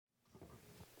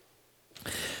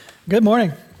Good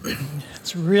morning.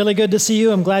 It's really good to see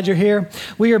you. I'm glad you're here.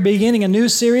 We are beginning a new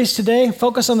series today.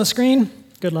 Focus on the screen.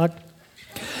 Good luck.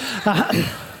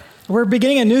 We're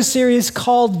beginning a new series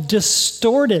called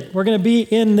Distorted. We're going to be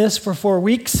in this for 4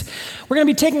 weeks. We're going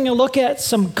to be taking a look at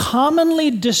some commonly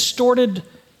distorted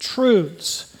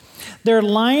truths. They're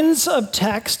lines of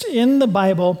text in the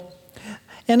Bible,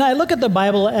 and I look at the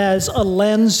Bible as a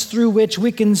lens through which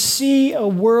we can see a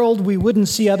world we wouldn't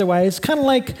see otherwise. Kind of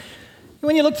like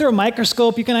when you look through a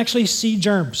microscope, you can actually see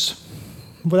germs.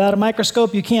 Without a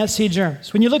microscope, you can't see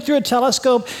germs. When you look through a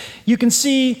telescope, you can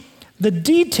see the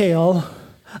detail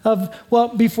of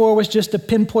what before was just a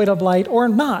pinpoint of light, or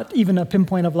not even a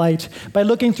pinpoint of light, by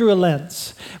looking through a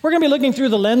lens. We're going to be looking through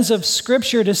the lens of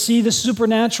Scripture to see the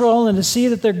supernatural and to see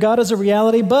that their God is a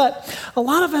reality, but a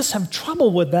lot of us have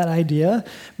trouble with that idea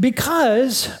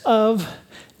because of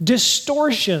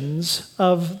distortions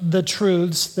of the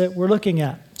truths that we're looking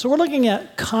at. So we're looking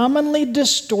at commonly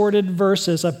distorted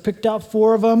verses. I've picked out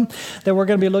 4 of them that we're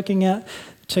going to be looking at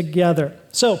together.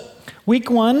 So week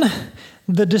 1,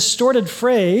 the distorted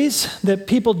phrase that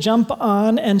people jump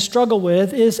on and struggle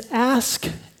with is ask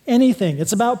anything.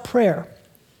 It's about prayer.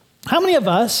 How many of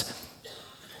us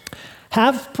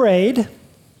have prayed?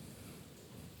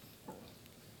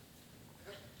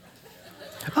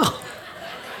 Oh.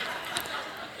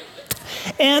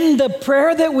 And the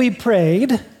prayer that we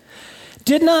prayed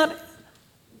did not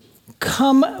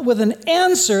come with an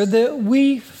answer that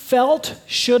we felt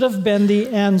should have been the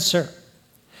answer.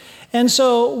 And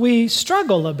so we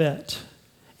struggle a bit,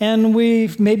 and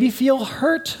we maybe feel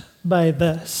hurt by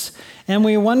this, and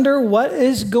we wonder what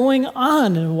is going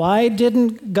on and why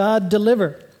didn't God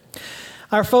deliver?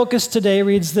 Our focus today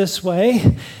reads this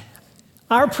way: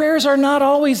 our prayers are not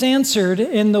always answered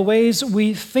in the ways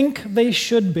we think they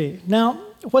should be. Now,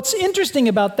 what's interesting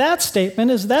about that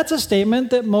statement is that's a statement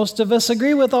that most of us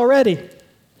agree with already.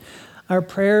 Our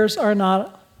prayers are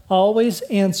not always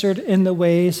answered in the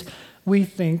ways we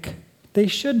think they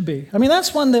should be. I mean,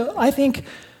 that's one that I think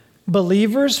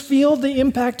believers feel the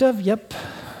impact of. Yep,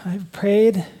 I've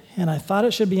prayed and I thought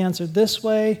it should be answered this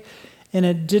way, and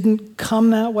it didn't come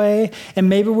that way, and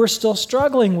maybe we're still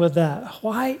struggling with that.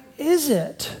 Why is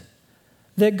it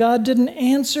that God didn't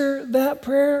answer that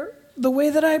prayer the way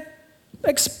that I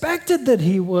expected that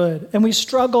he would? And we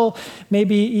struggle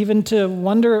maybe even to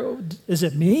wonder, is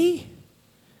it me?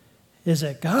 Is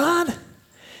it God?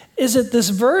 Is it this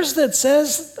verse that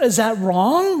says, is that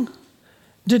wrong?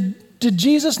 Did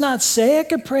Jesus not say I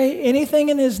could pray anything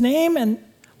in his name? And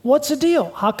what's the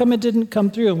deal? How come it didn't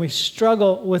come through? And we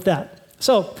struggle with that.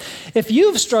 So if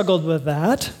you've struggled with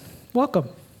that, welcome.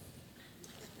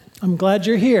 I'm glad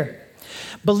you're here.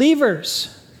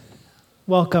 Believers,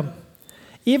 welcome.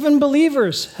 Even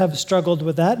believers have struggled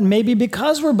with that. And maybe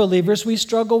because we're believers, we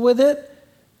struggle with it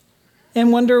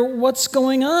and wonder, what's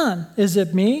going on? Is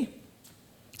it me?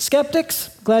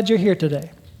 Skeptics, glad you're here today.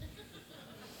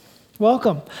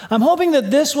 Welcome. I'm hoping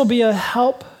that this will be a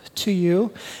help to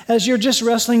you as you're just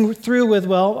wrestling through with,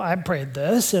 well, I prayed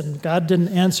this and God didn't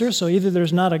answer, so either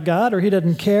there's not a God or he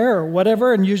doesn't care or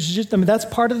whatever, and that's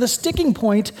part of the sticking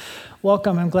point.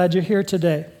 Welcome. I'm glad you're here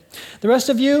today. The rest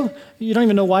of you don't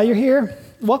even know why you're here.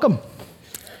 Welcome.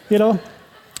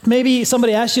 Maybe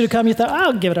somebody asked you to come, you thought,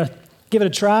 I'll give it a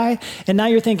try, and now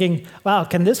you're thinking, wow,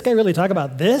 can this guy really talk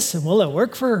about this, and will it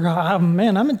work for,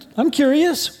 man, I'm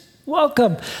curious.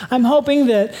 Welcome. I'm hoping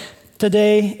that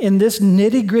today, in this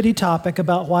nitty-gritty topic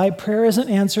about why prayer isn't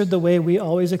answered the way we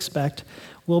always expect,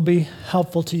 will be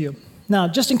helpful to you. Now,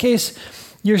 just in case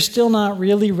you're still not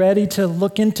really ready to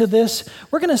look into this,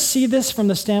 we're going to see this from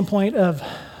the standpoint of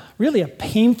really a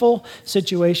painful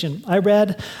situation. I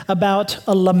read about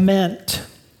a lament.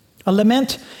 A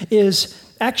lament is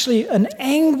actually an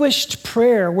anguished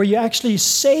prayer where you actually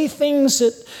say things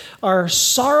that are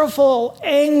sorrowful,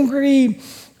 angry,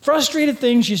 frustrated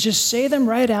things. You just say them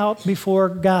right out before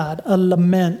God, a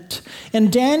lament.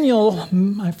 And Daniel,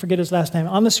 I forget his last name,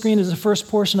 on the screen is the first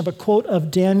portion of a quote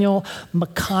of Daniel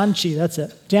McConchie. That's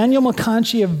it. Daniel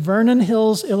McConchie of Vernon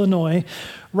Hills, Illinois,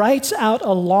 writes out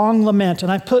a long lament.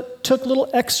 And I took little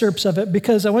excerpts of it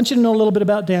because I want you to know a little bit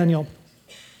about Daniel.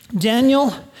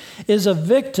 Daniel is a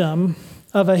victim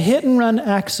of a hit-and-run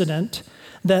accident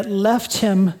that left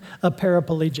him a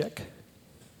paraplegic.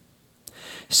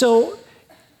 So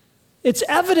it's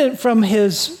evident from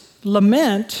his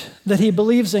lament that he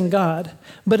believes in God,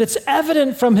 but it's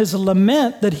evident from his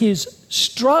lament that he's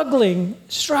struggling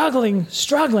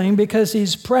because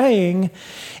he's praying,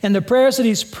 and the prayers that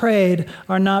he's prayed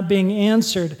are not being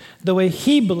answered the way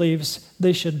he believes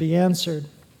they should be answered.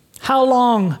 How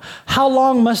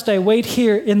long must I wait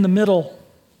here in the middle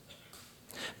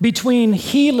between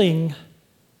healing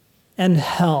and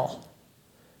hell,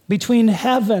 between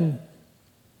heaven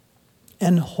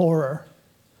and horror.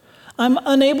 I'm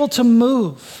unable to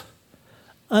move,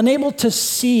 unable to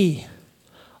see,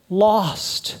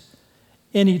 lost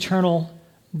in eternal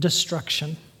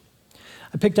destruction.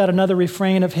 I picked out another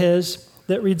refrain of his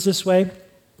that reads this way.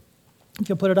 If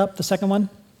you'll put it up, the second one.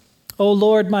 "O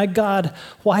Lord, my God,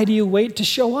 why do you wait to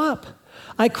show up?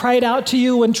 I cried out to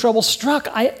you when trouble struck.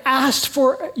 I asked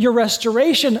for your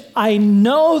restoration. I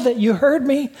know that you heard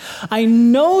me. I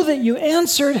know that you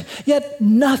answered, yet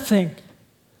nothing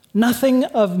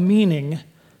of meaning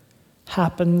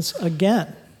happens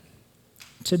again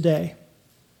today."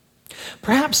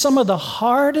 Perhaps some of the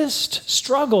hardest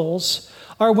struggles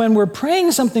are when we're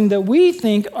praying something that we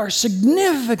think are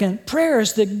significant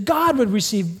prayers that God would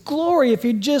receive glory if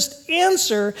He'd just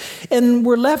answer, and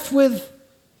we're left with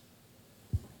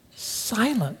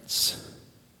silence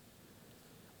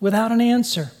without an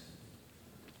answer.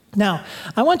 Now,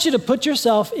 I want you to put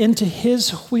yourself into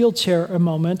His wheelchair a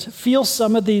moment, feel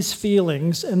some of these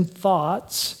feelings and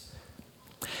thoughts,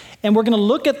 and we're going to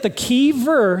look at the key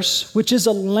verse, which is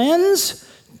a lens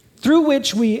through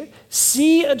which we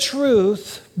see a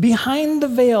truth behind the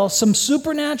veil, some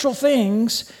supernatural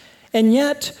things, and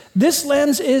yet this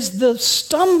lens is the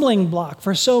stumbling block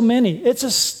for so many. It's a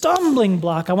stumbling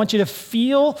block. I want you to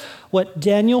feel what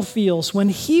Daniel feels when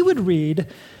he would read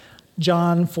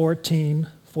John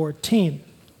 14:14.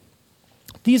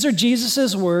 These are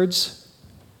Jesus' words.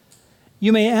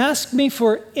 "You may ask me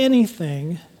for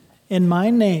anything in my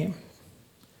name,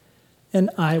 and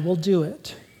I will do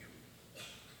it."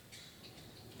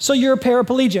 So you're a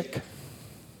paraplegic.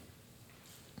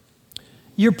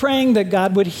 You're praying that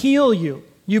God would heal you.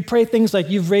 You pray things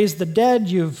like you've raised the dead,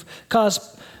 you've caused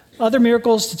other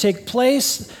miracles to take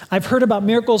place. I've heard about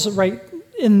miracles right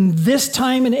in this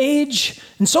time and age,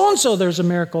 and so there's a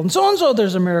miracle, and so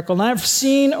there's a miracle, and I've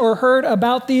seen or heard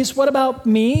about these. What about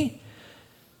me?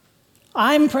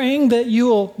 I'm praying that you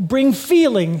will bring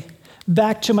feeling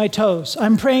back to my toes.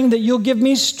 I'm praying that you'll give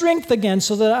me strength again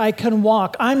so that I can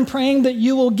walk. I'm praying that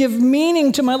you will give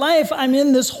meaning to my life. I'm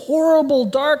in this horrible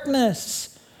darkness.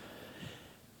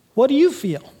 What do you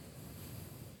feel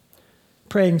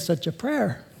praying such a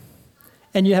prayer?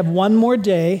 And you have one more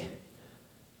day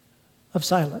of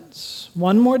silence,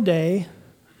 one more day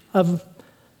of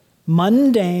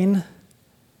mundane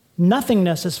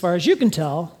nothingness as far as you can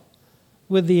tell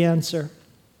with the answer.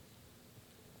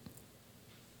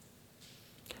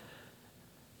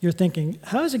 You're thinking,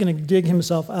 how is he going to dig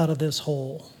himself out of this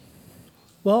hole?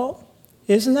 Well,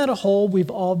 isn't that a hole we've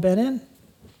all been in?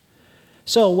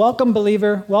 So welcome,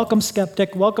 believer. Welcome,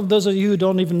 skeptic. Welcome those of you who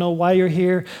don't even know why you're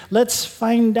here. Let's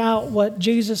find out what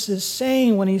Jesus is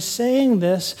saying when he's saying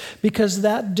this, because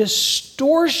that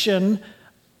distortion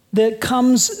that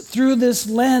comes through this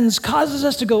lens causes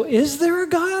us to go, is there a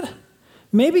God?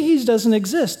 Maybe he doesn't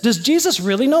exist. Does Jesus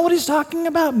really know what he's talking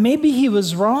about? Maybe he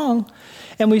was wrong.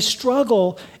 And we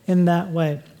struggle in that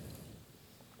way.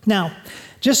 Now,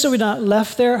 just so we're not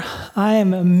left there, I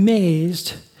am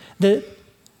amazed that,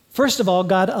 first of all,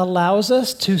 God allows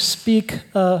us to speak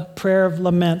a prayer of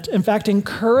lament. In fact,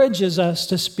 encourages us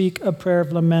to speak a prayer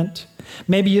of lament.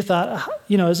 Maybe you thought,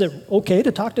 is it okay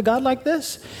to talk to God like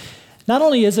this? Not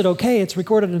only is it okay, it's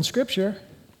recorded in Scripture.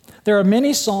 There are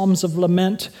many psalms of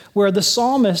lament where the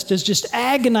psalmist is just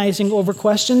agonizing over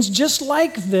questions just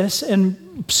like this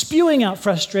and spewing out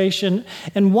frustration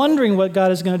and wondering what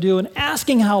God is going to do and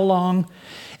asking how long.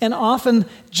 And often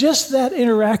just that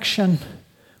interaction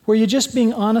where you're just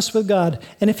being honest with God.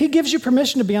 And if he gives you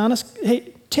permission to be honest,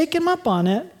 hey, take him up on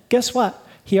it. Guess what?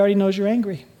 He already knows you're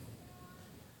angry.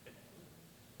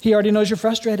 He already knows you're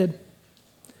frustrated.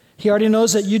 He already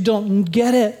knows that you don't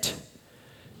get it.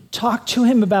 Talk to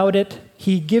him about it.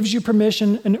 He gives you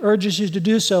permission and urges you to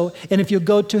do so. And if you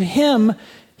go to him,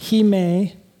 he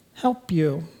may help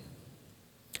you.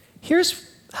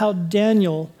 Here's how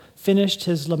Daniel finished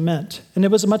his lament. And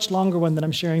it was a much longer one that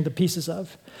I'm sharing the pieces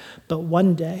of. But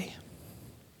one day,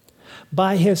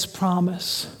 by his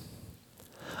promise,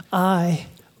 I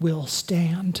will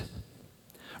stand.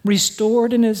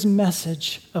 Restored in his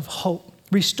message of hope.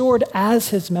 Restored as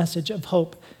his message of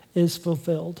hope is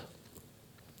fulfilled.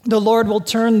 The Lord will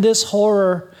turn this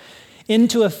horror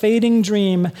into a fading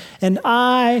dream, and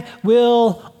I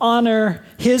will honor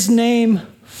his name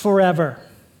forever.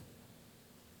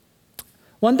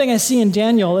 One thing I see in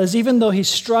Daniel is even though he's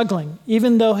struggling,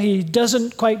 even though he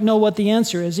doesn't quite know what the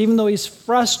answer is, even though he's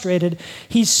frustrated,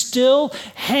 he's still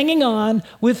hanging on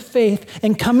with faith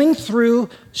and coming through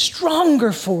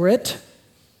stronger for it,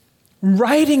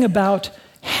 writing about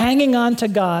hanging on to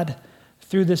God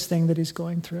through this thing that he's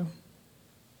going through.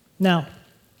 Now,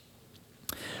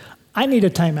 I need a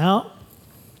timeout.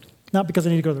 Not because I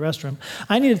need to go to the restroom.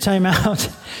 I need a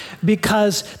timeout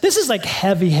because this is like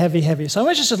heavy, heavy, heavy. So I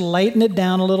want to just lighten it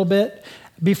down a little bit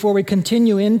before we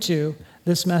continue into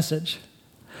this message.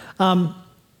 A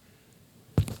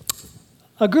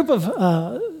group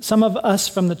of, some of us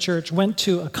from the church went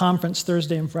to a conference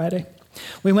Thursday and Friday.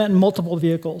 We went in multiple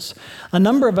vehicles. A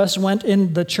number of us went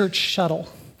in the church shuttle.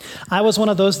 I was one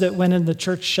of those that went in the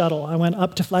church shuttle. I went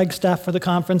up to Flagstaff for the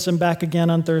conference and back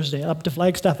again on Thursday, up to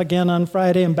Flagstaff again on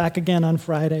Friday and back again on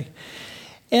Friday.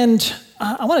 And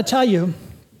I want to tell you,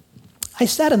 I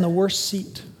sat in the worst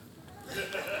seat.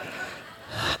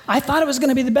 I thought it was going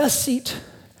to be the best seat.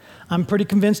 I'm pretty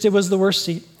convinced it was the worst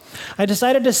seat. I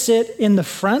decided to sit in the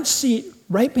front seat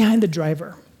right behind the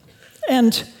driver.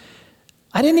 And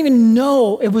I didn't even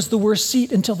know it was the worst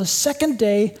seat until the second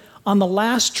day on the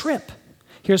last trip.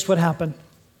 Here's what happened.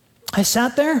 I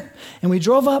sat there, and we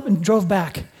drove up and drove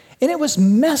back, and it was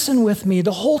messing with me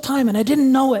the whole time, and I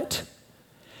didn't know it.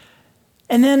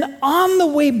 And then on the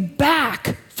way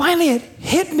back, finally it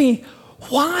hit me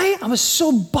why I was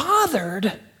so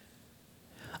bothered.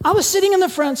 I was sitting in the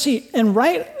front seat, and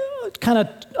right kind of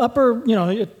upper,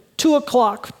 2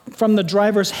 o'clock from the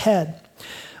driver's head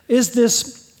is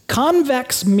this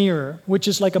convex mirror, which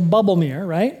is like a bubble mirror,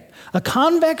 right? A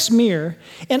convex mirror,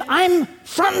 and I'm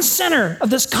front and center of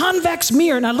this convex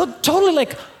mirror, and I look totally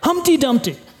like Humpty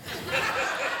Dumpty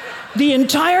the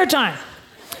entire time.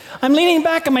 I'm leaning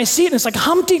back in my seat, and it's like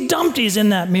Humpty Dumpty's in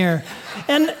that mirror.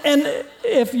 And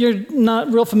if you're not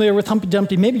real familiar with Humpty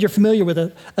Dumpty, maybe you're familiar with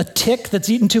a tick that's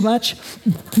eaten too much.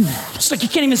 It's like you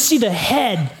can't even see the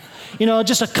head.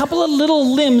 Just a couple of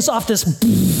little limbs off this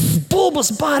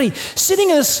bulbous body sitting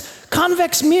in this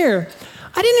convex mirror.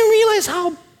 I didn't realize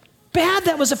how bad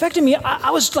that was affecting me.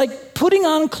 I was like putting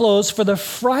on clothes for the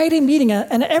Friday meeting,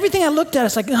 and everything I looked at,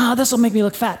 it's like, this will make me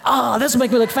look fat. This will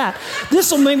make me look fat.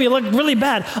 This will make me look really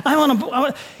bad.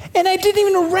 And I didn't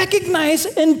even recognize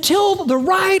until the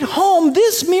ride home,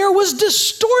 this mirror was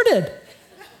distorted.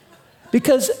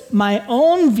 Because my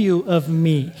own view of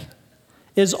me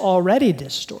is already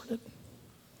distorted.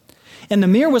 And the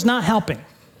mirror was not helping.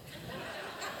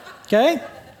 Okay?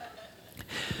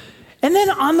 And then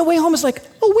on the way home, it's like,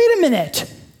 wait a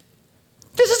minute.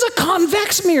 This is a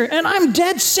convex mirror, and I'm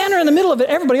dead center in the middle of it.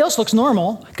 Everybody else looks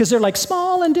normal because they're like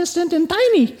small and distant and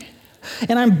tiny.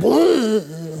 And I'm,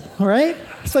 all right?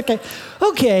 It's like,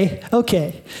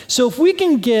 okay. So if we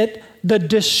can get the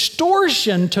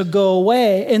distortion to go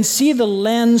away and see the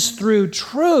lens through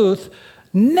truth,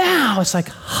 now it's like,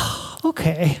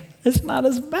 okay, it's not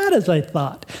as bad as I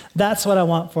thought. That's what I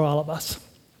want for all of us,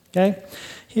 okay?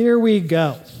 Here we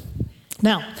go.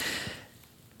 Now,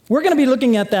 we're going to be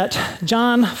looking at that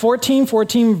John 14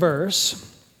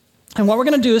 verse, and what we're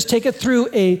going to do is take it through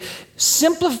a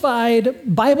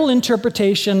simplified Bible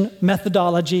interpretation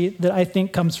methodology that I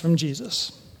think comes from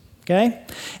Jesus, okay?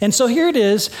 And so here it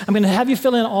is. I'm going to have you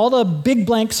fill in all the big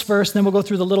blanks first, and then we'll go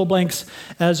through the little blanks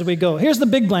as we go. Here's the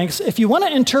big blanks. If you want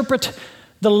to interpret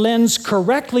the lens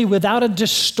correctly without a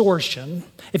distortion,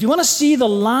 if you want to see the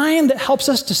line that helps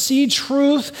us to see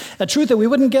truth, a truth that we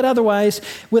wouldn't get otherwise,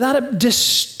 without it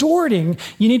distorting,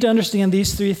 you need to understand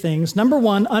these 3 things. Number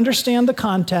 1, understand the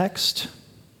context.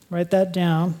 Write that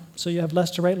down so you have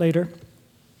less to write later.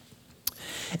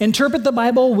 Interpret the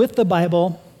Bible with the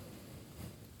Bible,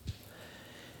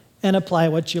 and apply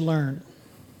what you learn.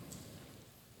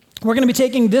 We're going to be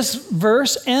taking this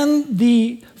verse and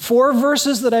the 4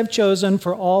 verses that I've chosen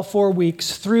for all 4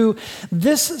 weeks through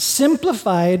this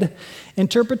simplified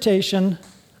interpretation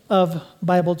of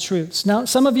Bible truths. Now,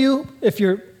 some of you, if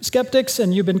you're skeptics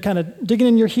and you've been kind of digging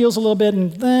in your heels a little bit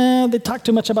and they talk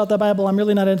too much about the Bible, I'm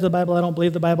really not into the Bible, I don't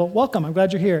believe the Bible, welcome, I'm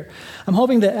glad you're here. I'm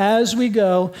hoping that as we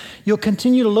go, you'll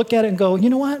continue to look at it and go,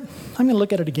 you know what, I'm going to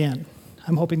look at it again.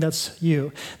 I'm hoping that's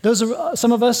you.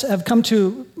 Some of us have come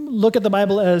to look at the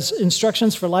Bible as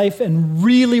instructions for life and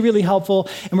really, really helpful.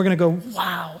 And we're going to go,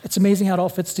 wow, it's amazing how it all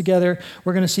fits together.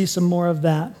 We're going to see some more of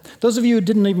that. Those of you who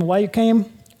didn't even know why you came,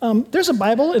 there's a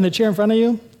Bible in the chair in front of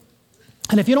you.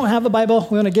 And if you don't have the Bible,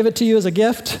 we want to give it to you as a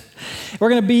gift. We're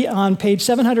going to be on page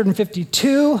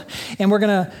 752, and we're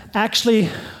going to actually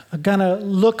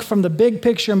look from the big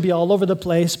picture and be all over the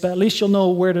place, but at least you'll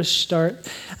know where to start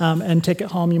and take it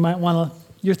home. You might want to,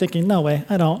 you're thinking, no way,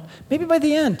 I don't. Maybe by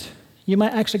the end, you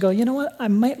might actually go, you know what, I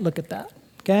might look at that,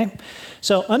 okay?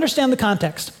 So understand the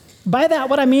context. By that,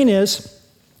 what I mean is,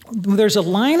 there's a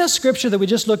line of scripture that we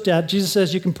just looked at. Jesus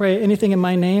says, you can pray anything in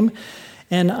my name,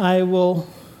 and I will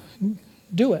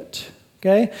do it,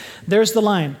 okay? There's the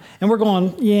line. And we're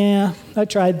going, yeah, I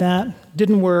tried that,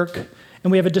 didn't work.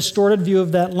 and we have a distorted view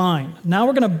of that line. Now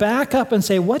we're going to back up and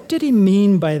say, what did he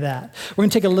mean by that? We're going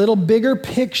to take a little bigger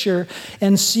picture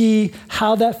and see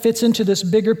how that fits into this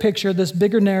bigger picture, this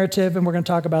bigger narrative, and we're going to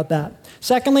talk about that.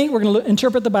 Secondly, we're going to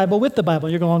interpret the Bible with the Bible.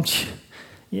 You're going,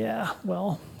 yeah,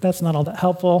 well, that's not all that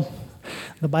helpful.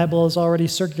 The Bible is already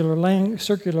circular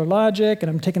logic, and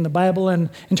I'm taking the Bible and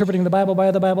interpreting the Bible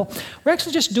by the Bible. We're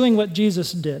actually just doing what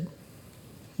Jesus did.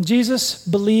 Jesus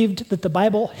believed that the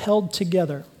Bible held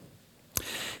together.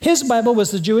 His Bible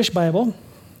was the Jewish Bible.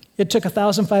 It took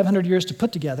 1,500 years to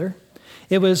put together.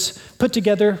 It was put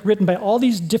together, written by all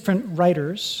these different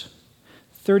writers,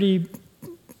 30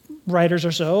 writers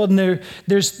or so, and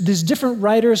there's these different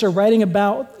writers are writing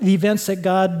about the events that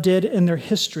God did in their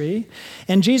history,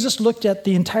 and Jesus looked at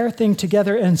the entire thing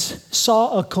together and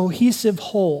saw a cohesive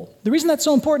whole. The reason that's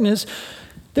so important is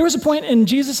there was a point in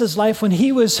Jesus' life when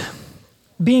he was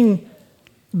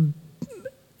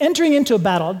entering into a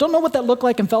battle. I don't know what that looked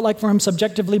like and felt like for him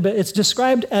subjectively, but it's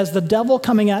described as the devil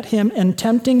coming at him and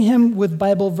tempting him with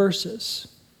Bible verses.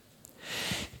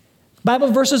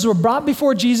 Bible verses were brought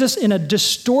before Jesus in a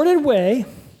distorted way,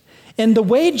 and the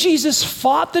way Jesus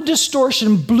fought the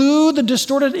distortion, blew the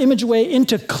distorted image away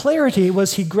into clarity,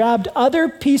 was he grabbed other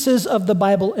pieces of the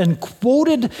Bible and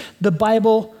quoted the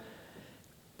Bible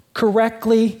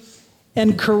correctly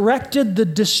and corrected the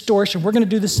distortion. We're going to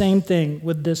do the same thing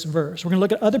with this verse. We're going to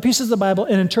look at other pieces of the Bible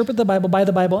and interpret the Bible by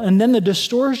the Bible, and then the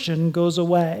distortion goes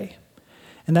away.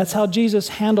 And that's how Jesus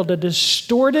handled a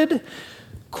distorted,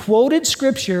 quoted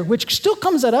scripture, which still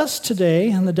comes at us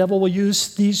today, and the devil will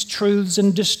use these truths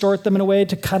and distort them in a way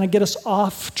to kind of get us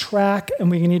off track, and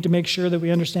we need to make sure that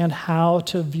we understand how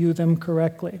to view them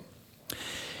correctly.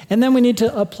 And then we need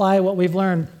to apply what we've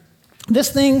learned.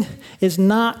 This thing is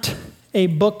not a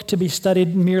book to be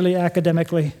studied merely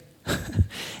academically.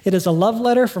 It is a love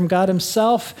letter from God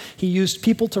himself. He used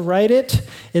people to write it.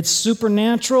 It's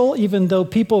supernatural, even though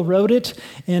people wrote it.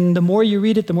 And the more you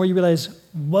read it, the more you realize,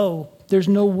 whoa, there's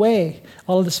no way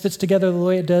all of this fits together the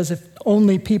way it does if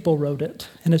only people wrote it.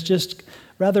 And it's just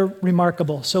rather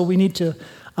remarkable. So we need to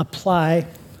apply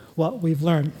what we've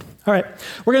learned. All right,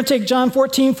 we're going to take John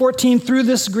 14:14 through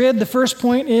this grid. The first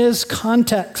point is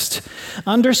context.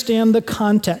 Understand the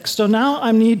context. So now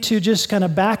I need to just kind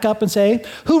of back up and say,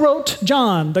 who wrote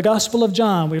John, the Gospel of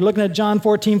John? We're looking at John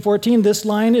 14:14. This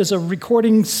line is a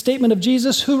recording statement of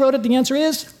Jesus. Who wrote it? The answer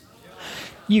is?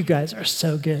 You guys are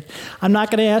so good. I'm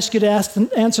not going to ask you to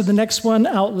answer the next one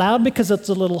out loud because it's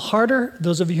a little harder.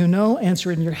 Those of you who know,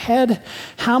 answer it in your head.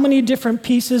 How many different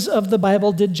pieces of the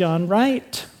Bible did John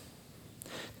write?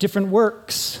 Different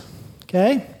works,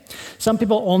 okay? Some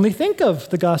people only think of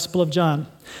the Gospel of John.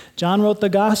 John wrote the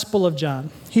Gospel of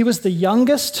John. He was the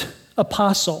youngest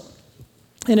apostle,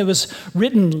 and it was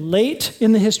written late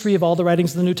in the history of all the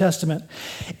writings of the New Testament.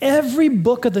 Every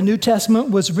book of the New Testament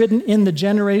was written in the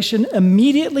generation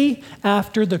immediately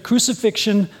after the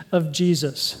crucifixion of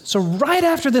Jesus. So right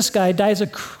after this guy dies a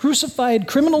crucified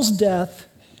criminal's death,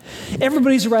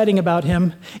 everybody's writing about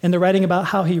him, and they're writing about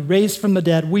how he raised from the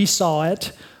dead. We saw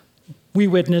it. We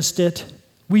witnessed it.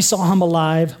 We saw him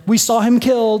alive. We saw him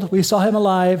killed. We saw him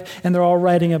alive, and they're all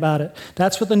writing about it.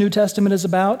 That's what the New Testament is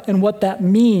about and what that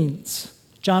means.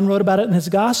 John wrote about it in his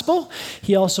gospel.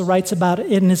 He also writes about it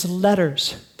in his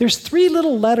letters. There's 3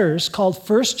 little letters called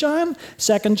 1 John,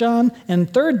 2 John,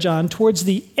 and 3 John towards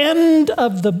the end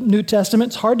of the New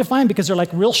Testament. It's hard to find because they're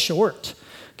like real short,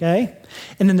 okay?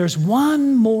 And then there's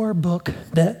one more book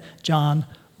that John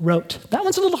wrote. That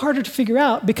one's a little harder to figure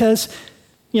out because,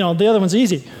 the other one's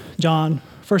easy. John,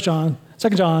 1 John, 2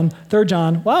 John, 3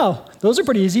 John. Wow, those are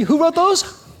pretty easy. Who wrote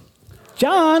those?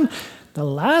 John. The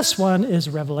last one is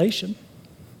Revelation.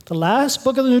 The last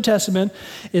book of the New Testament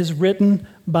is written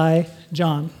by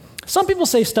John. Some people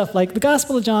say stuff like the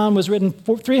Gospel of John was written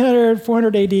 300,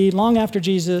 400 AD, long after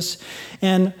Jesus.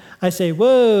 And I say,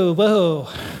 whoa,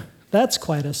 that's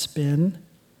quite a spin.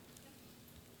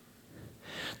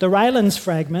 The Rylands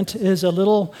fragment is a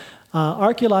little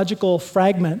archaeological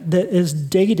fragment that is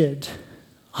dated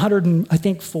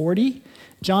 140.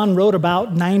 John wrote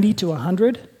about 90 to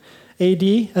 100 AD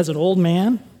as an old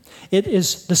man. The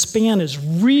span is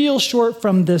real short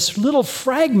from this little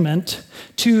fragment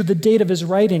to the date of his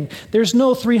writing. There's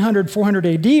no 300, 400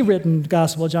 AD written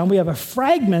Gospel of John. We have a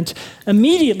fragment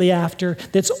immediately after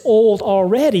that's old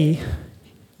already.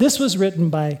 This was written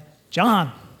by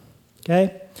John,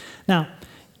 okay? Now,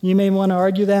 you may want to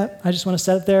argue that. I just want to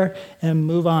set it there and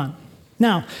move on.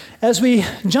 Now, as we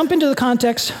jump into the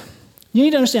context, you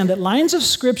need to understand that lines of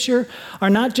Scripture are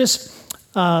not just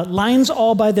lines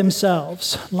all by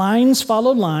themselves. Lines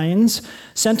follow lines.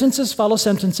 Sentences follow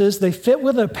sentences. They fit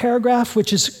with a paragraph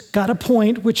which has got a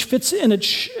point, which fits in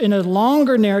a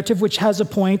longer narrative which has a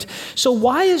point. So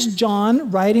why is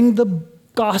John writing the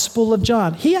Gospel of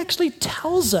John? He actually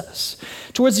tells us.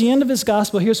 Towards the end of his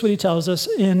Gospel, here's what he tells us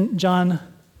in John,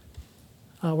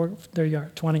 there you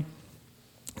are, 20.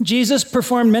 Jesus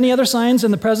performed many other signs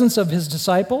in the presence of his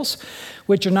disciples,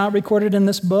 which are not recorded in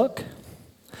this book.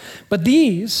 But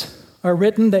these are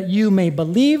written that you may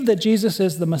believe that Jesus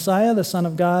is the Messiah, the Son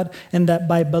of God, and that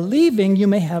by believing you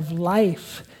may have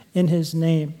life in his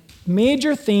name.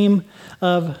 Major theme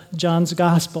of John's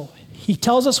gospel. He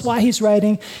tells us why he's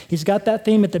writing. He's got that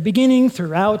theme at the beginning,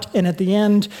 throughout, and at the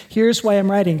end. Here's why I'm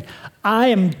writing. I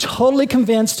am totally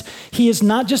convinced he is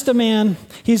not just a man.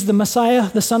 He's the Messiah,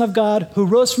 the Son of God, who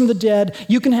rose from the dead.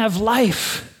 You can have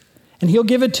life, and he'll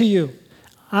give it to you.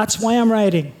 That's why I'm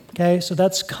writing. Okay, so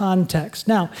that's context.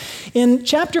 Now, in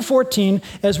chapter 14,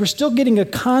 as we're still getting a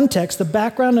context, the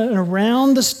background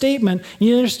around the statement,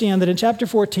 you understand that in chapter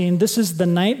 14, this is the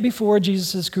night before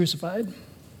Jesus is crucified.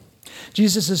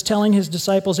 Jesus is telling his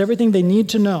disciples everything they need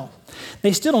to know.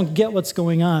 They still don't get what's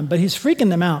going on, but he's freaking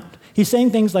them out. He's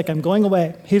saying things like, I'm going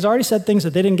away. He's already said things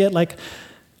that they didn't get, like,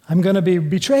 I'm going to be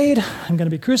betrayed, I'm going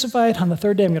to be crucified, on the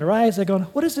third day I'm going to rise. They're going,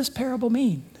 what does this parable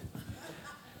mean?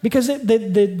 Because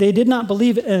they did not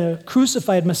believe in a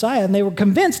crucified Messiah, and they were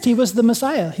convinced he was the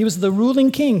Messiah. He was the ruling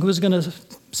king who was going to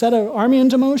set an army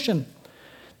into motion.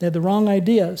 They had the wrong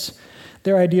ideas.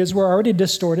 Their ideas were already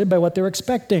distorted by what they were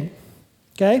expecting.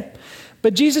 Okay?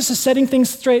 But Jesus is setting things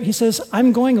straight. He says,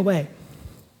 I'm going away.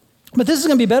 But this is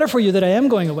going to be better for you that I am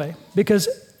going away, because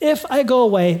if I go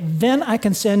away, then I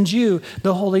can send you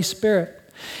the Holy Spirit.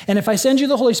 And if I send you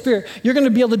the Holy Spirit, you're going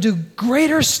to be able to do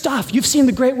greater stuff. You've seen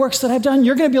the great works that I've done.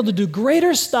 You're going to be able to do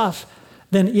greater stuff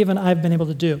than even I've been able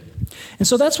to do. And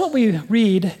so that's what we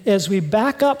read as we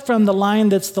back up from the line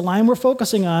that's the line we're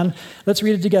focusing on. Let's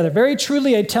read it together. Very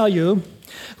truly, I tell you,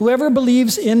 whoever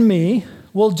believes in me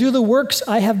will do the works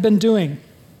I have been doing.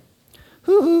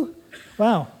 Hoo-hoo.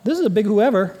 Wow, this is a big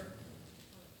whoever.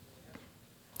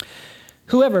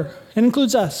 Whoever, it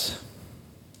includes us.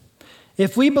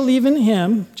 If we believe in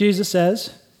him, Jesus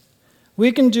says,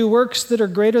 we can do works that are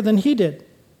greater than he did.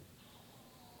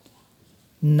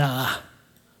 Nah,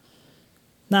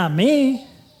 not me.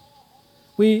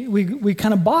 We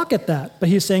kind of balk at that, but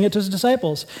he's saying it to his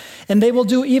disciples. And they will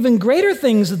do even greater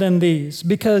things than these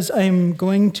because I'm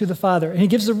going to the Father. And he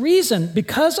gives the reason,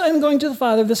 because I'm going to the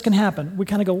Father, this can happen. We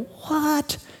kind of go,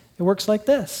 what? It works like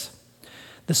this.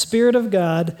 The Spirit of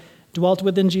God dwelt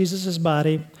within Jesus'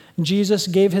 body. Jesus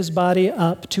gave his body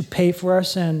up to pay for our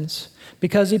sins.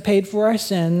 Because he paid for our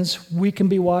sins, we can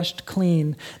be washed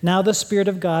clean. Now the Spirit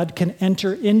of God can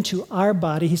enter into our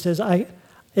body. He says,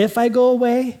 if I go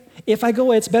away,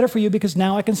 it's better for you because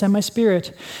now I can send my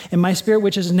Spirit. And my Spirit,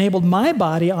 which has enabled my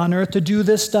body on earth to do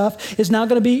this stuff, is now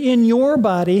going to be in your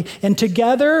body. And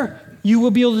together, you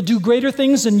will be able to do greater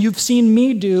things than you've seen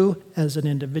me do as an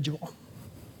individual.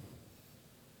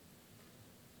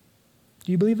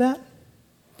 Do you believe that?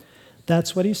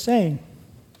 That's what he's saying.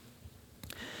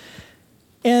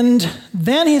 And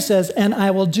then he says, and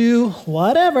I will do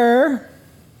whatever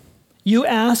you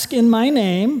ask in my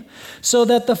name, so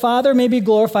that the Father may be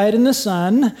glorified in the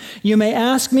Son. You may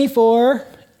ask me for,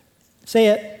 say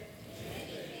it,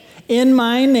 in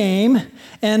my name,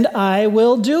 and I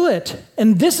will do it.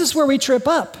 And this is where we trip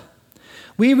up.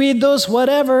 We read those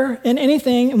whatever and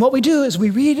anything, and what we do is we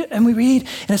read, and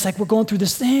it's like we're going through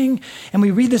this thing, and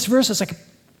we read this verse, it's like,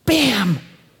 bam,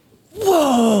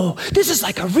 whoa, this is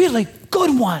like a really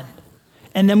good one.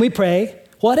 And then we pray,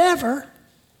 whatever,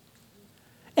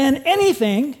 and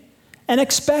anything, and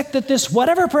expect that this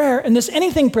whatever prayer and this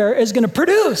anything prayer is going to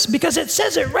produce, because it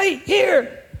says it right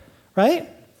here, right?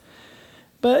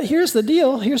 But here's the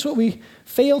deal. Here's what we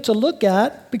fail to look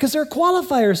at, because there are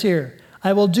qualifiers here.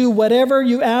 I will do whatever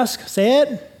you ask, say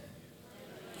it,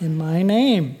 in my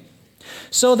name,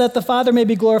 so that the Father may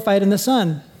be glorified in the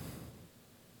Son.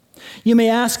 You may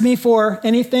ask me for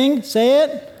anything, say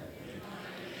it.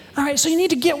 All right, so you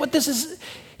need to get what this is.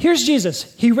 Here's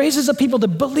Jesus. He raises up people that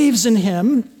believes in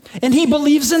him, and he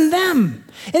believes in them.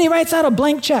 And he writes out a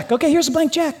blank check. Okay, here's a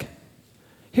blank check.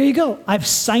 Here you go. I've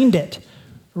signed it.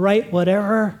 Write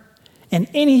whatever and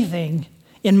anything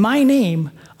in my name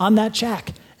on that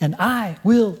check, and I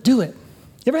will do it.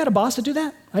 You ever had a boss to do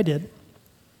that? I did.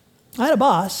 I had a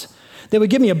boss that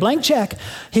would give me a blank check.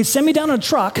 He'd send me down a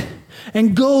truck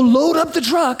and go load up the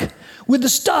truck with the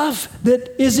stuff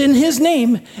that is in his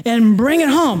name and bring it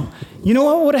home. You know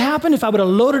what would have happened if I would have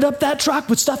loaded up that truck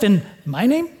with stuff in my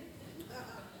name?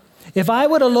 If I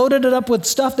would have loaded it up with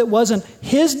stuff that wasn't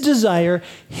his desire,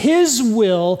 his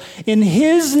will, in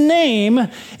his name,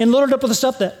 and loaded up with the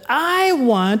stuff that I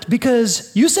want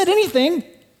because you said anything,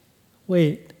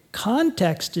 wait,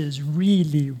 context is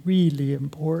really, really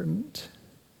important.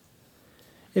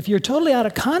 If you're totally out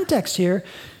of context here,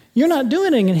 you're not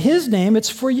doing it in his name, it's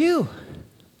for you,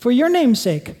 for your name's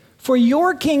sake, for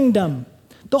your kingdom.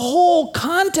 The whole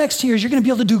context here is you're going to be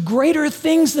able to do greater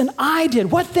things than I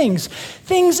did. What things?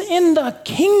 Things in the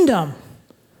kingdom.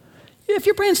 If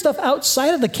you're praying stuff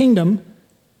outside of the kingdom,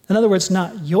 in other words,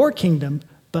 not your kingdom,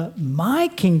 but my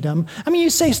kingdom. I mean,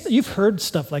 you've heard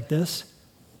stuff like this.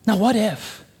 Now, what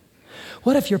if?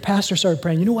 What if your pastor started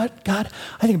praying, you know what, God,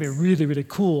 I think it'd be really, really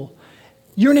cool.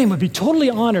 Your name would be totally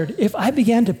honored if I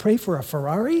began to pray for a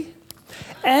Ferrari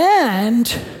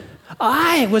and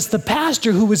I was the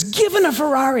pastor who was given a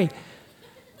Ferrari.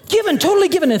 Totally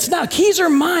given. It's now, keys are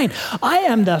mine. I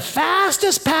am the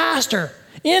fastest pastor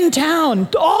in town,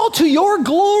 all to your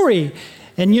glory.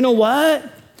 And you know what?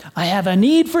 I have a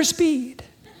need for speed.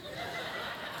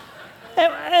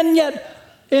 and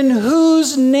yet, in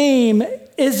whose name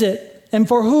is it, and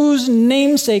for whose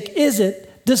namesake is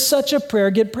it, does such a prayer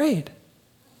get prayed?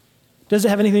 Does it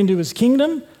have anything to do with his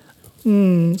kingdom?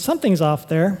 Something's off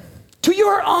there. To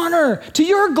your honor, to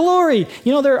your glory.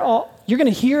 You know, you're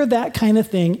going to hear that kind of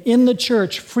thing in the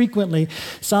church frequently.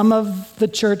 Some of the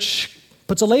church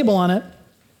puts a label on it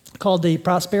called the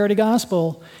prosperity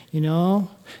gospel. You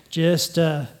know, just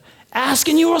ask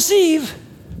and you will receive.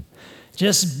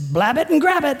 Just blab it and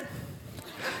grab it.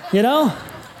 You know,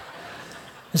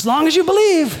 as long as you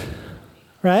believe,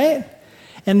 right?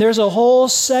 And there's a whole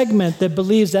segment that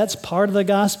believes that's part of the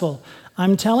gospel.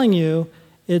 I'm telling you,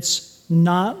 it's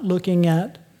not looking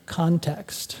at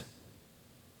context.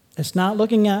 It's not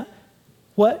looking at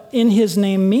what in his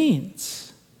name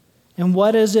means and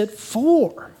what is it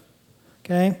for,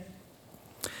 okay?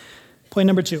 Point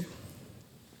number 2,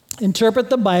 interpret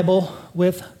the Bible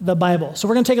with the Bible. So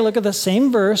we're going to take a look at the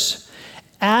same verse,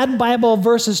 add Bible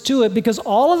verses to it because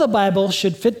all of the Bible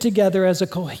should fit together as a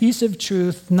cohesive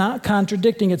truth, not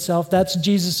contradicting itself. That's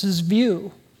Jesus'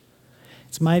 view.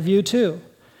 It's my view too.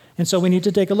 And so we need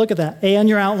to take a look at that. A on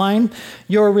your outline,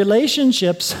 your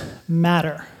relationships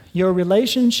matter. Your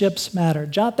relationships matter.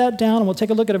 Jot that down and we'll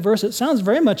take a look at a verse. It sounds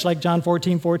very much like John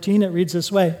 14:14. It reads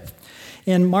this way.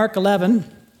 In Mark 11,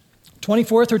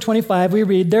 24 through 25, we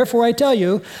read, "Therefore I tell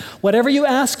you, whatever you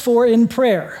ask for in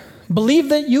prayer, believe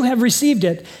that you have received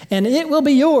it, and it will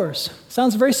be yours."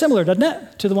 Sounds very similar, doesn't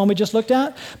it, to the one we just looked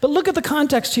at? But look at the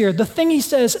context here. The thing he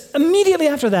says immediately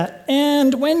after that,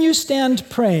 "And when you stand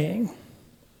praying,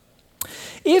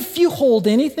 if you hold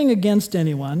anything against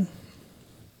anyone,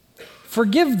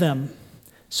 forgive them,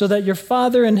 so that your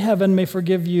Father in heaven may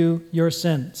forgive you your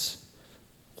sins."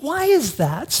 Why is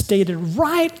that stated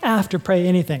right after pray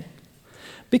anything?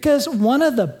 Because one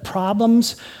of the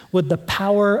problems with the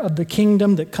power of the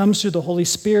kingdom that comes through the Holy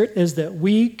Spirit is that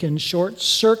we can short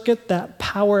circuit that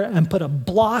power and put a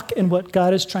block in what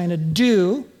God is trying to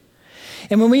do.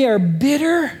 And when we are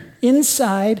bitter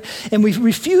inside and we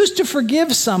refuse to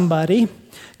forgive somebody,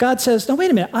 God says, no, wait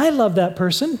a minute, I love that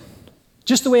person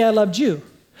just the way I loved you.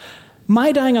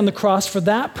 My dying on the cross for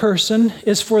that person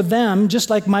is for them, just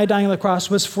like my dying on the cross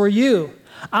was for you.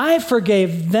 I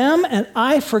forgave them and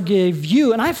I forgave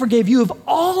you, and I forgave you of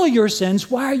all your sins.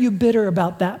 Why are you bitter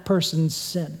about that person's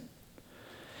sin?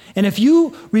 And if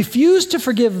you refuse to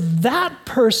forgive that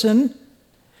person,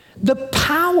 the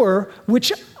power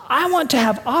which I want to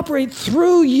have operate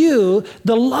through you,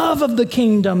 the love of the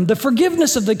kingdom, the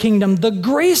forgiveness of the kingdom, the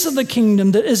grace of the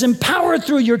kingdom that is empowered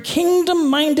through your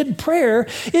kingdom-minded prayer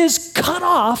is cut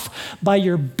off by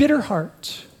your bitter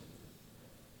heart.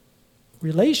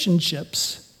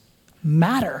 Relationships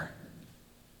matter.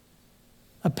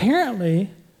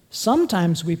 Apparently,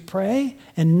 sometimes we pray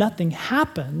and nothing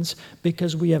happens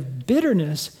because we have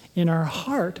bitterness in our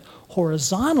heart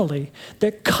horizontally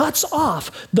that cuts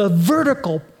off the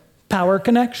vertical power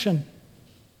connection.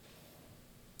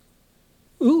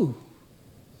 Ooh.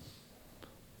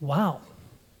 Wow.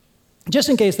 Just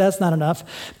in case that's not enough,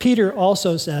 Peter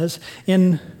also says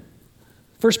in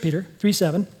 1 Peter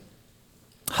 3:7,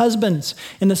 "Husbands,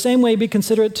 in the same way be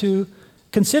considerate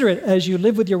as you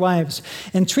live with your wives,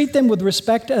 and treat them with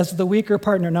respect as the weaker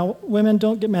partner." Now, women,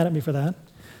 don't get mad at me for that.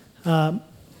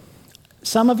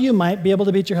 Some of you might be able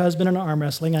to beat your husband in arm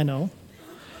wrestling, I know.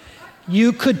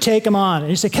 You could take him on. And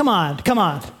you say, come on.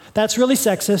 That's really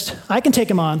sexist. I can take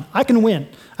him on. I can win.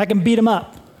 I can beat him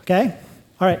up, okay?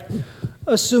 All right,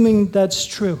 assuming that's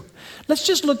true. Let's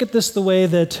just look at this the way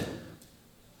that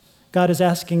God is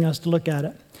asking us to look at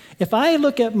it. If I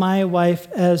look at my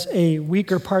wife as a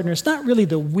weaker partner, it's not really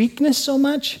the weakness so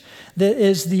much that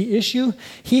is the issue.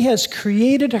 He has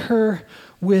created her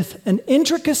with an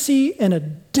intricacy and a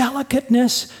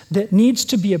delicateness that needs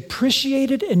to be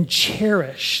appreciated and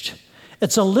cherished.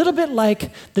 It's a little bit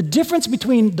like the difference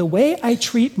between the way I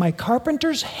treat my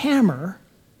carpenter's hammer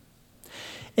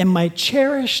and my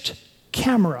cherished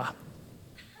camera.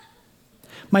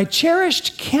 My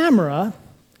cherished camera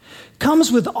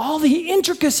comes with all the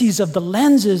intricacies of the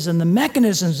lenses and the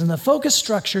mechanisms and the focus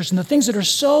structures and the things that are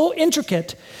so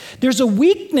intricate. There's a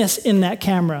weakness in that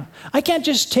camera. I can't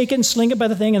just take it and sling it by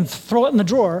the thing and throw it in the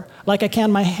drawer like I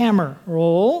can my hammer.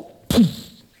 Roll.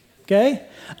 Okay?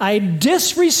 I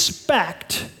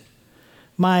disrespect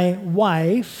my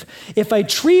wife if I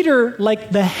treat her like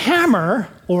the hammer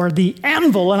or the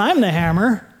anvil and I'm the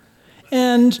hammer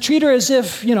and treat her as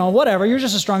if, whatever, you're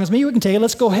just as strong as me, you can take it,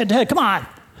 let's go head to head, come on.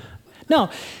 No,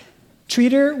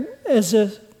 treat her as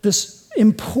this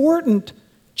important,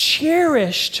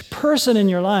 cherished person in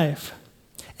your life.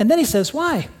 And then he says,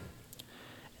 why?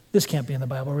 This can't be in the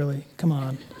Bible, really. Come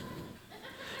on.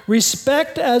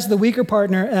 Respect as the weaker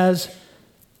partner, as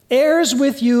heirs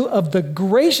with you of the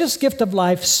gracious gift of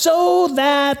life, so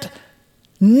that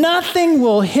nothing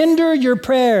will hinder your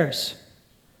prayers.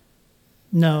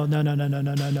 No.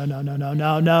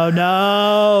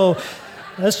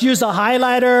 Let's use a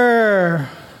highlighter.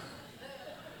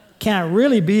 Can't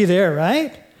really be there,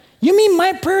 right? You mean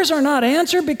my prayers are not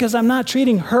answered because I'm not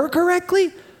treating her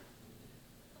correctly?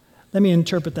 Let me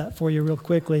interpret that for you real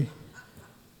quickly.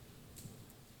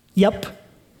 Yep.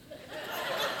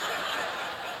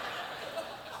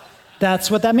 That's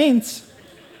what that means.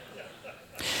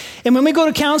 And when we go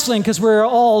to counseling, because we're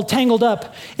all tangled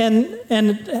up, and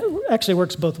it actually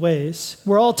works both ways.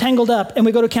 We're all tangled up, and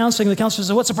we go to counseling, and the counselor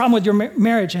says, what's the problem with your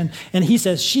marriage? And he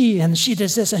says, she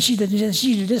does this, and she did this,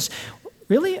 she did this.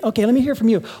 Really? Okay, let me hear from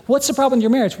you. What's the problem with your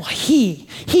marriage? Well, he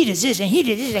does this, and he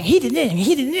did this, and he did this, and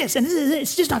he did this, and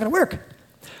it's just not going to work.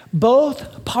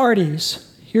 Both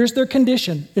parties, here's their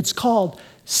condition. It's called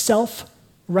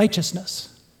self-righteousness.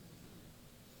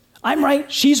 I'm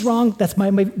right, she's wrong, that's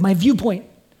my viewpoint.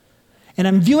 And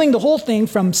I'm viewing the whole thing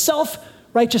from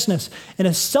self-righteousness. And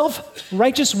a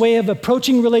self-righteous way of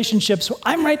approaching relationships, so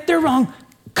I'm right, they're wrong,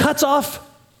 cuts off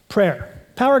prayer.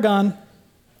 Power gone.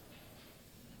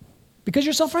 Because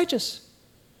you're self-righteous.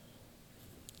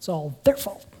 It's all their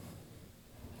fault.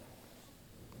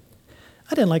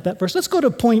 I didn't like that verse. Let's go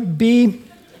to point B.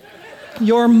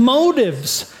 Your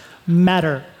motives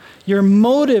matter. Your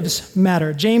motives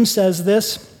matter. James says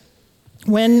this,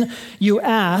 when you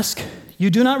ask, you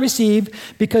do not receive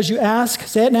because you ask,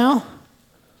 say it now,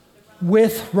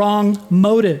 with wrong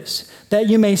motives, that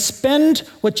you may spend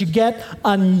what you get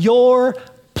on your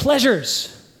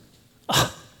pleasures.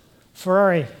 Oh,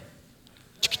 Ferrari,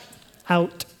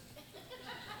 out.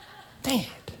 Dang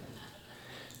it.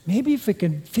 Maybe if we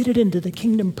could fit it into the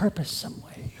kingdom purpose some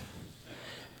way.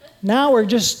 Now we're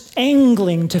just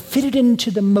angling to fit it into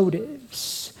the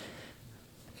motives.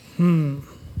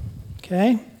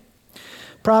 Okay?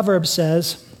 Proverbs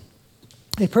says,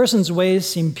 a person's ways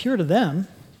seem pure to them.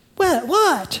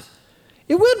 What?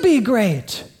 It would be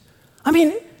great. I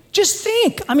mean, just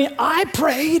think. I mean, I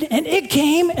prayed and it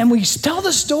came and we tell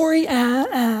the story.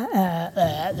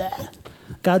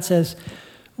 God says,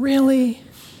 really?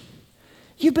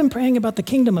 You've been praying about the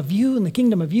kingdom of you and the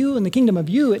kingdom of you and the kingdom of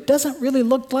you. It doesn't really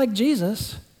look like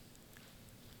Jesus.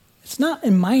 It's not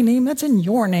in my name, that's in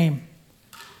your name.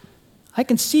 I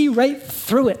can see right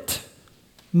through it.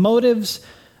 Motives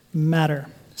matter.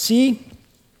 See,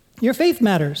 your faith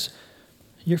matters.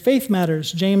 Your faith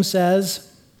matters. James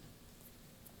says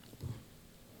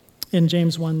in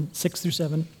James 1, 6 through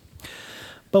 7,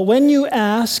 but when you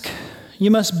ask, you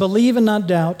must believe and not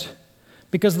doubt,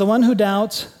 because the one who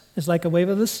doubts is like a wave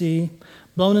of the sea,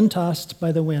 blown and tossed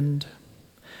by the wind.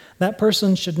 That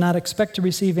person should not expect to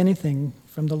receive anything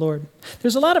from the Lord.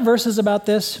 There's a lot of verses about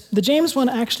this. The James one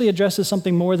actually addresses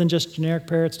something more than just generic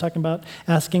prayer. It's talking about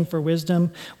asking for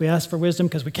wisdom. We ask for wisdom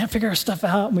because we can't figure our stuff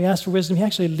out, and we ask for wisdom. He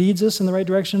actually leads us in the right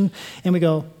direction, and we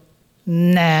go,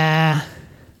 nah.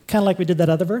 Kind of like we did that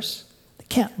other verse. They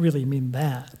can't really mean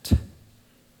that.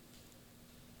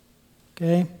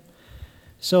 Okay?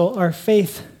 So our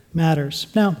faith matters.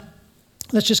 Now,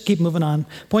 let's just keep moving on.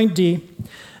 Point D,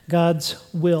 God's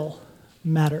will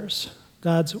matters.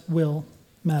 God's will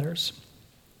matters.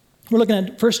 We're looking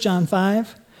at 1 John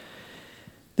 5.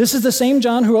 This is the same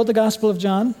John who wrote the Gospel of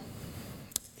John.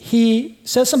 He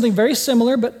says something very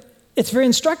similar, but it's very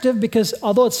instructive because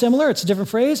although it's similar, it's a different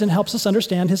phrase and helps us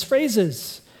understand his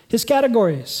phrases, his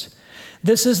categories.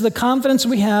 This is the confidence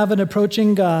we have in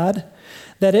approaching God,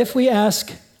 that if we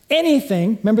ask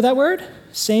anything, remember that word?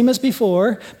 Same as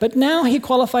before, but now he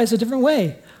qualifies a different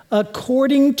way.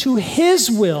 According to his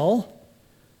will,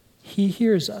 he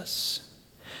hears us.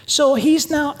 So he's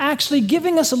now actually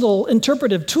giving us a little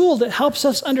interpretive tool that helps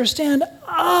us understand,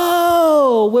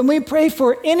 when we pray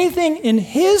for anything in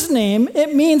his name,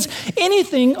 it means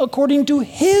anything according to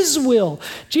his will.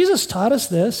 Jesus taught us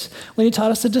this when he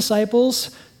taught us the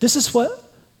disciples. This is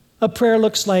what a prayer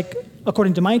looks like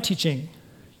according to my teaching.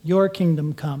 Your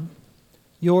kingdom come,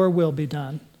 your will be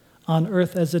done on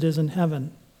earth as it is in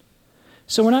heaven.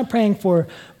 So we're not praying for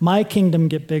my kingdom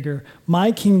get bigger,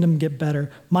 my kingdom get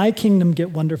better, my kingdom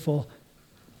get wonderful.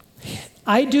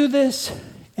 I do this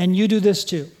and you do this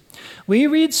too. We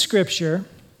read scripture,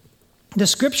 the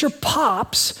scripture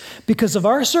pops because of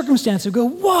our circumstance. We go,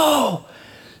 whoa,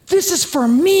 this is for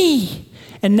me.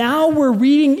 And now we're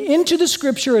reading into the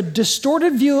scripture a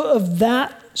distorted view of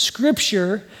that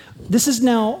scripture. This is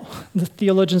now, the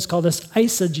theologians call this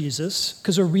eisegesis,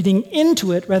 because we're reading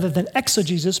into it rather than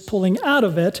exegesis, pulling out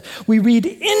of it. We read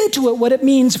into it what it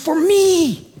means for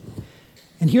me.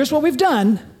 And here's what we've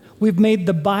done. We've made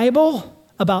the Bible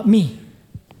about me.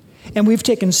 And we've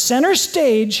taken center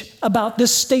stage about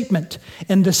this statement.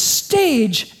 And the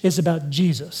stage is about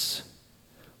Jesus.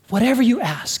 Whatever you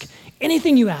ask,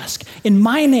 anything you ask, in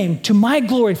my name, to my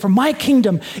glory, for my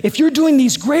kingdom, if you're doing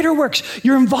these greater works,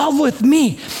 you're involved with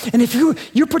me. And if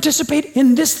you participate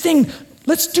in this thing,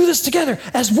 let's do this together.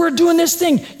 As we're doing this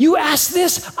thing, you ask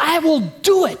this, I will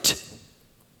do it.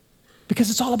 Because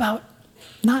it's all about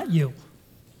not you.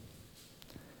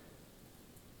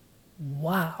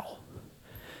 Wow.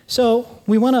 So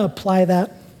we want to apply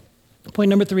that. Point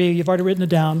number 3, you've already written it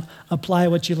down. Apply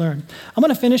what you learn. I'm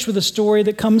going to finish with a story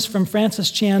that comes from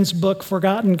Francis Chan's book,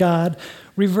 Forgotten God,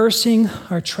 Reversing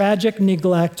Our Tragic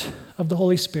Neglect of the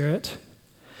Holy Spirit.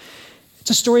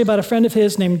 It's a story about a friend of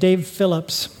his named Dave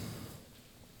Phillips.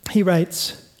 He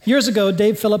writes, years ago,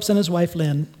 Dave Phillips and his wife,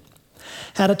 Lynn,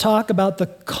 had a talk about the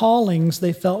callings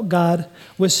they felt God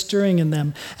was stirring in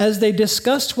them. As they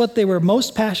discussed what they were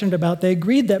most passionate about, they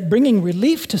agreed that bringing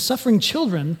relief to suffering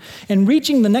children and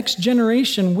reaching the next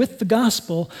generation with the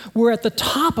gospel were at the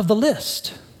top of the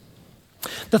list.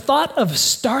 The thought of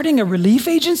starting a relief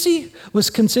agency was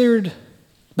considered,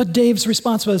 but Dave's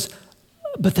response was,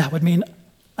 but that would mean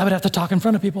I would have to talk in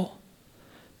front of people.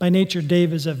 By nature,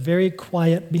 Dave is a very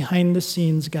quiet,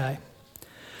 behind-the-scenes guy.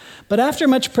 But after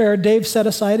much prayer, Dave set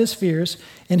aside his fears,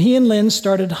 and he and Lynn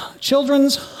started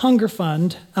Children's Hunger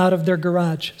Fund out of their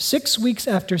garage 6 weeks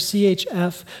after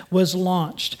CHF was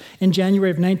launched in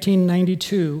January of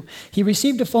 1992. He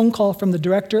received a phone call from the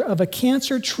director of a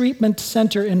cancer treatment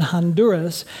center in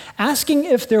Honduras asking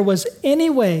if there was any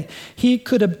way he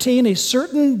could obtain a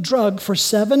certain drug for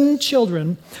 7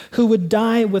 children who would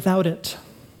die without it.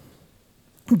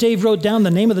 Dave wrote down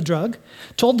the name of the drug,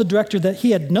 told the director that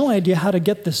he had no idea how to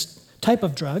get this type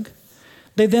of drug.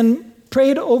 They then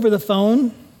prayed over the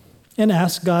phone and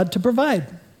asked God to provide.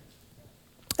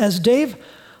 As Dave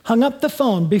hung up the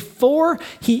phone, before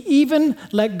he even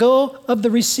let go of the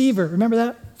receiver, remember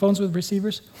that? Phones with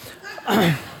receivers?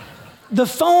 The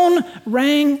phone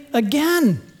rang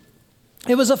again.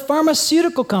 It was a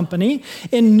pharmaceutical company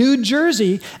in New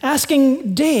Jersey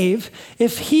asking Dave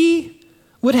if he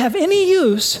would have any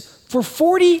use for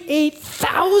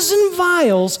 48,000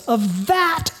 vials of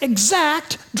that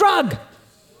exact drug.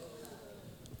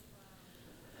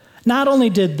 Not only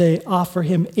did they offer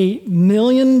him $8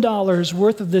 million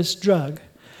worth of this drug,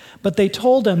 but they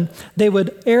told him they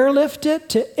would airlift it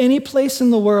to any place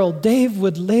in the world. Dave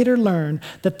would later learn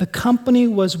that the company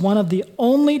was one of the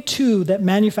only 2 that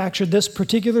manufactured this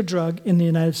particular drug in the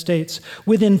United States.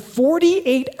 Within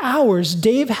 48 hours,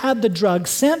 Dave had the drug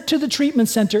sent to the treatment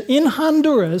center in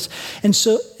Honduras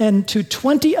and to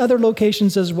 20 other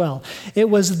locations as well. It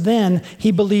was then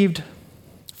he believed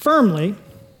firmly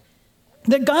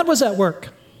that God was at work,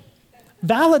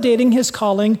 validating his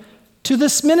calling to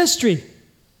this ministry.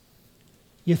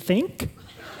 You think?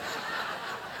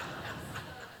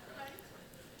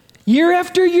 Year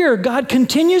after year, God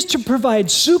continues to provide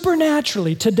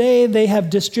supernaturally. Today, they have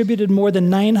distributed more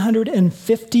than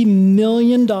 $950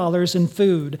 million in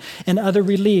food and other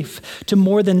relief to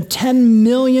more than 10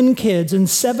 million kids in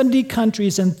 70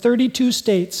 countries and 32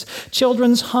 states.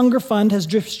 Children's Hunger Fund has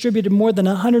distributed more than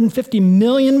 150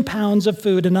 million pounds of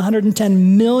food and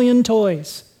 110 million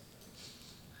toys.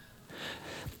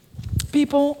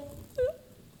 People,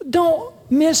 don't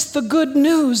miss the good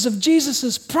news of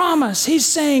Jesus' promise. He's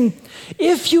saying,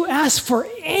 if you ask for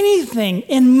anything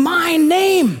in my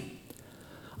name,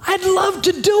 I'd love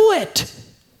to do it.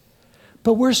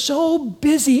 But we're so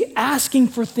busy asking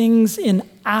for things in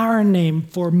our name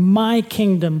for my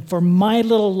kingdom, for my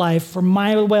little life, for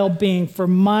my well-being, for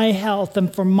my health,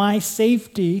 and for my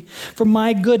safety, for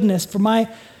my goodness,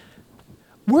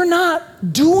 we're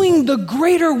not doing the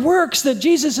greater works that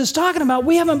Jesus is talking about.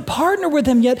 We haven't partnered with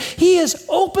him yet. He has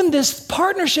opened this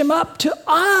partnership up to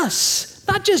us,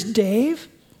 not just Dave.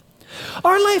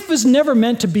 Our life was never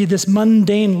meant to be this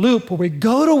mundane loop where we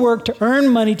go to work to earn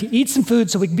money to eat some food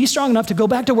so we can be strong enough to go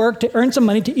back to work, to earn some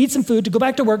money, to eat some food, to go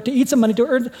back to work, to eat some money, to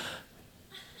earn.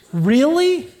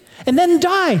 Really? And then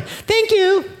die. Thank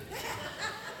you.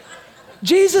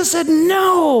 Jesus said,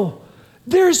 no,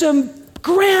 there's a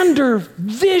grander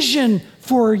vision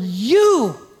for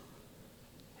you.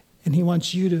 And he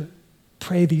wants you to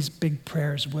pray these big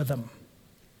prayers with him.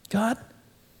 God,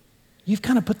 you've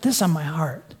kind of put this on my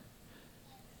heart.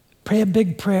 Pray a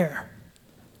big prayer.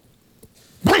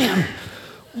 Bam!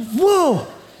 Whoa!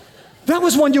 That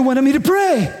was one you wanted me to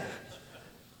pray.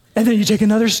 And then you take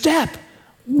another step.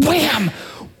 Wham!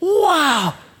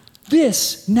 Wow!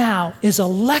 This now is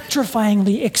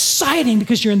electrifyingly exciting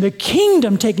because you're in the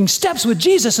kingdom taking steps with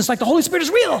Jesus. It's like the Holy Spirit is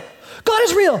real. God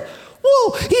is real.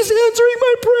 Whoa! He's answering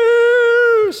my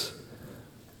prayers.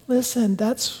 Listen,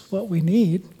 that's what we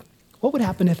need. What would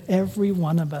happen if every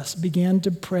one of us began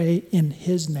to pray in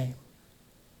his name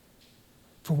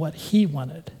for what he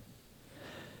wanted?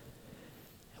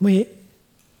 We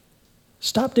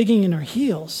stopped digging in our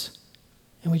heels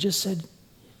and we just said,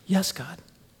 yes, God,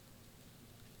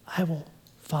 I will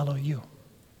follow you.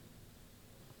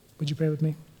 Would you pray with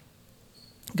me?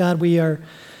 God, we are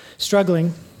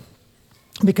struggling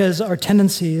because our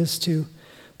tendency is to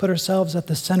put ourselves at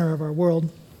the center of our world.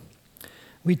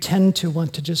 We tend to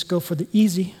want to just go for the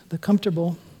easy, the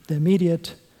comfortable, the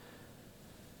immediate.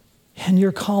 And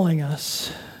you're calling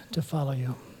us to follow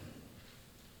you.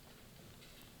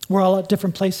 We're all at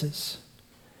different places.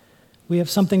 We have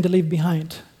something to leave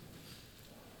behind.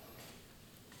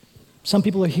 Some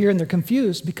people are here and they're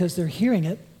confused because they're hearing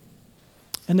it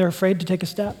and they're afraid to take a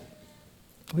step.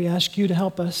 We ask you to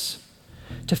help us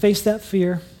to face that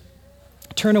fear,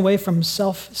 turn away from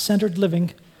self-centered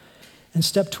living, and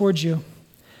step towards you.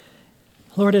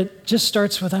 Lord, it just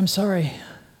starts with, I'm sorry.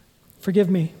 Forgive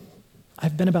me.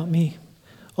 I've been about me.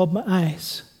 Open my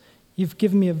eyes. You've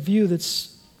given me a view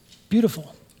that's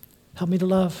beautiful. Help me to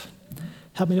love.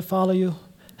 Help me to follow you.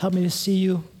 Help me to see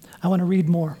you. I want to read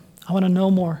more. I want to know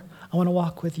more. I want to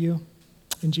walk with you.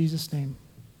 In Jesus' name,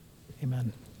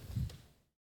 amen.